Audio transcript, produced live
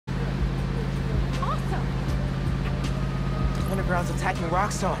underground's attacking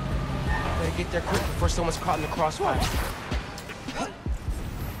Roxxon. Better get there quick before someone's caught in the crossfire.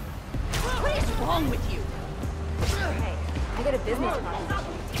 What is wrong with you? Hey, I got a business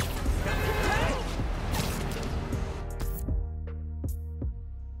proposition.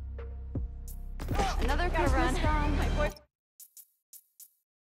 Another Christmas song.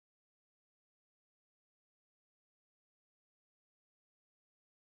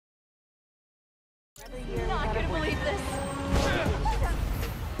 I'm not gonna believe this.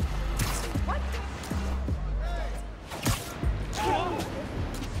 What?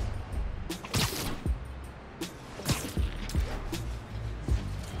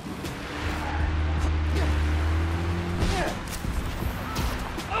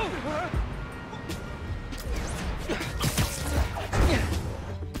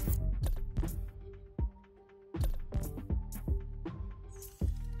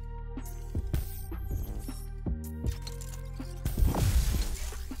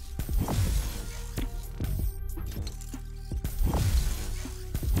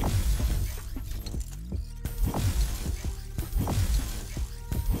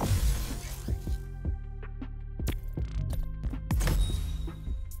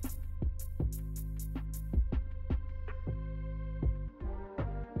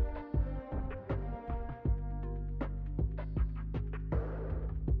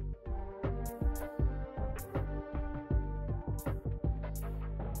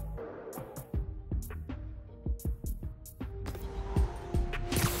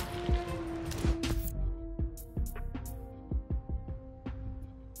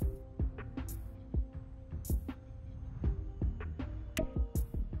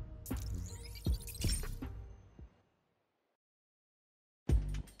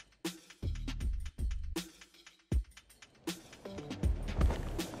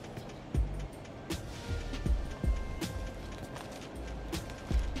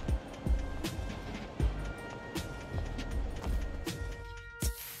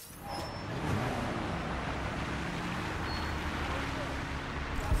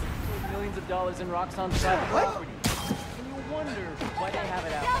 Millions of dollars in Roxxon's private property. And you wonder why they have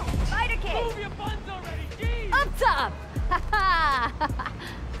it out. Yo, Spider Kid! Move your buns already, jeez! Up top! Ha ha!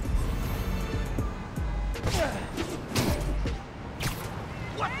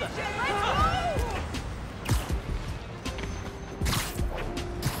 What the?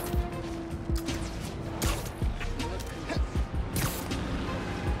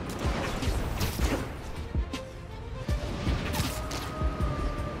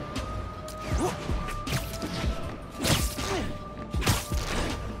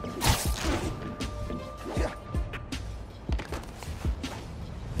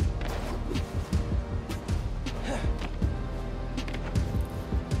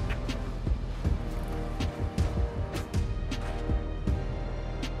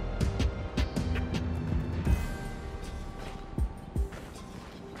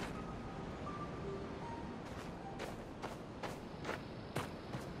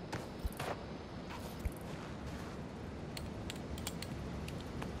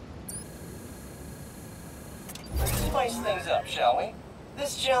 Let's Spice things up, shall we?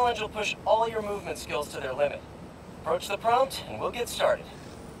 This challenge will push all your movement skills to their limit. Approach the prompt, and we'll get started.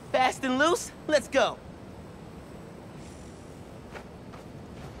 Fast and loose, let's go.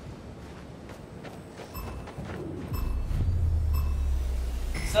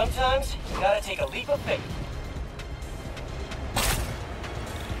 Sometimes, you gotta take a leap of faith.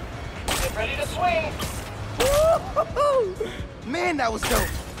 Get ready to swing! Woo-hoo-hoo! Man, that was dope.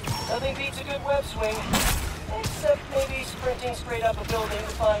 Nothing beats a good web swing. Except maybe sprinting straight up a building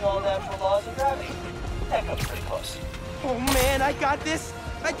defying all natural laws of gravity. That comes pretty close. Oh man, I got this!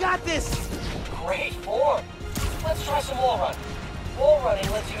 I got this! Great form! Let's try some wall running. Wall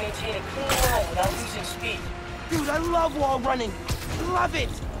running lets you maintain a clean line without losing speed. Dude, I love wall running! Love it!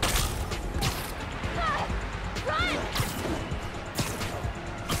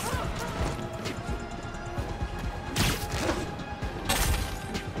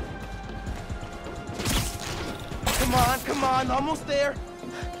 run! Come on, almost there.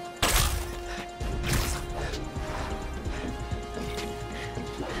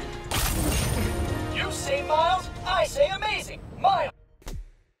 You say miles, I say amazing. Miles.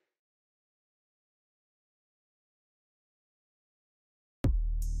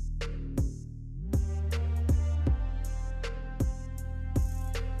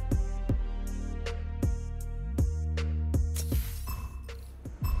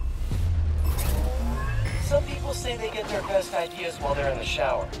 Some people say they get their best ideas while they're in the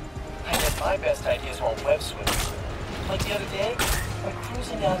shower. I get my best ideas while web swimming. Like the other day, I'm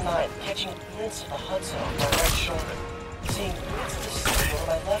cruising down 9, catching a glimpse of the Hudson off my right shoulder. See, it's the city over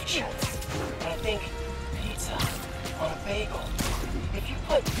my left shoulder. And I think pizza on a bagel. If you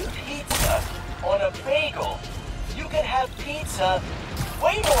put pizza on a bagel, you could have pizza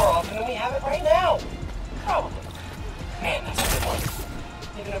way more often than we have it right now. Probably. Man, that's a good one.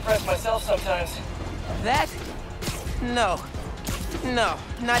 Even impress myself sometimes. That? No. No,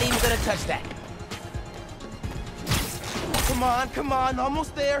 not even gonna touch that. Come on,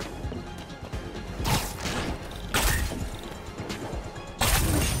 almost there. Did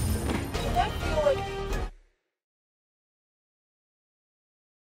that feel like...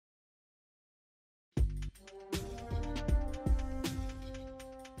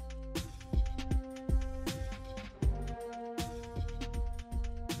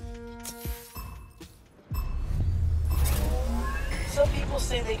 Some people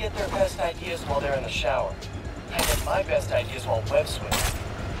say they get their best ideas while they're in the shower. I get my best ideas while web swimming.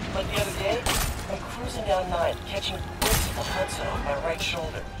 Like the other day, I'm cruising down 9, catching glimpses of the Hudson on my right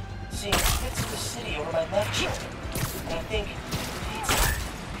shoulder, seeing bits of the city over my left shoulder. And I think, pizza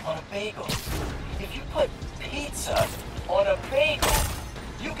on a bagel. If you put pizza on a bagel,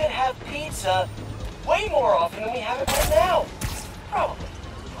 you could have pizza way more often than we have it right now. Probably.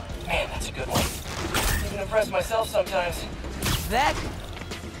 Man, that's a good one. Even impress myself sometimes. That?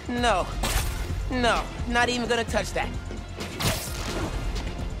 No. No, not even gonna touch that.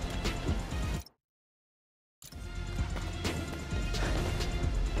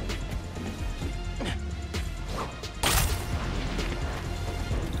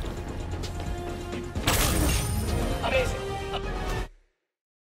 Amazing.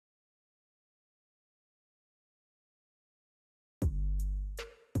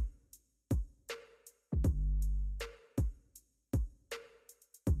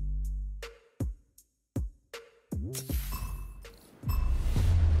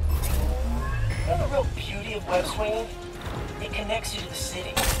 You know the real beauty of web swinging? It connects you to the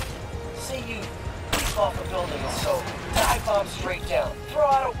city. Say you leap off a building and so dive bomb straight down, throw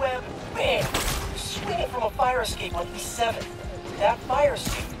out a web, bam! You swing it from a fire escape on E7. That fire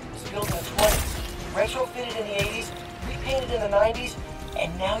escape was built in the 20s, retrofitted in the 80s, repainted in the 90s,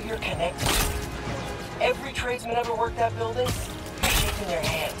 and now you're connected to it. Every tradesman ever worked that building, you're shaking their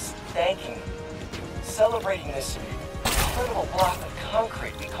hands, thanking them, celebrating this incredible block of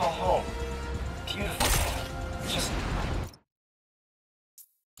concrete we call home. Beautiful, man. Just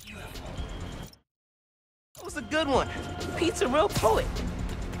beautiful. That was a good one. Pete's a real poet.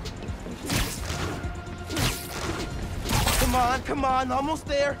 Come on, almost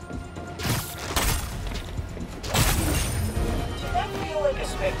there. Did that feel like a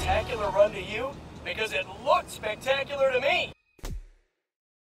spectacular run to you? Because it looked spectacular to me.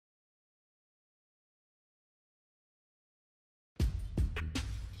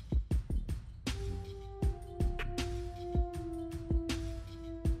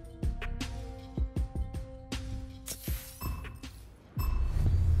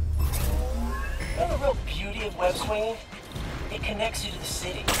 You know the real beauty of web swinging? It connects you to the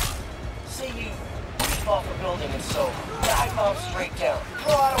city. Say you leap off a building and so dive bomb straight down,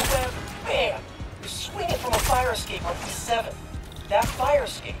 throw out a web, bam! You swing it from a fire escape on E7. That fire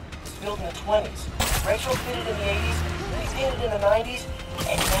escape was built in the 20s, retrofitted in the 80s, repainted in the 90s,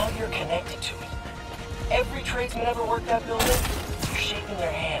 and now you're connected to it. Every tradesman ever worked that building, you're shaking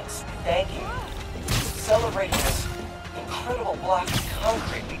their hands, thanking them, celebrating this incredible block of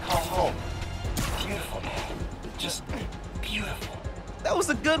concrete we call home. Beautiful, man. Just beautiful. That was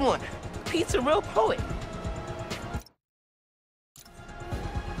a good one. Pete's a real poet.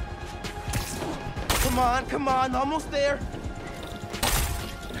 Come on, almost there.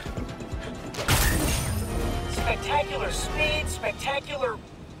 Spectacular speed, spectacular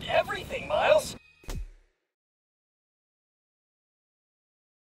everything, Miles.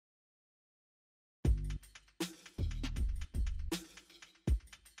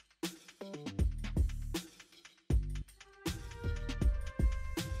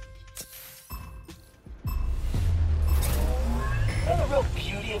 And the real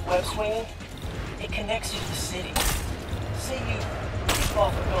beauty of web swinging? It connects you to the city. Say you leap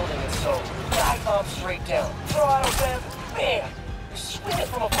off a building and so dive bomb straight down, throw out a web, bam! You swing it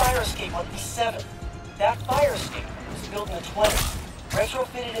from a fire escape on E7. That fire escape was built in the 20s,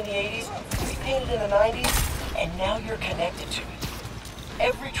 retrofitted in the 80s, repainted in the 90s, and now you're connected to it.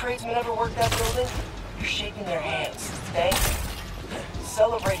 Every tradesman ever worked that building, you're shaking their hands, thanking them,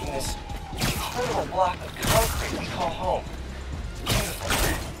 celebrating this incredible block of concrete we call home. Beautiful,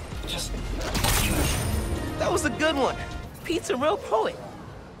 man. Just beautiful. That was a good one. Pete's a real poet.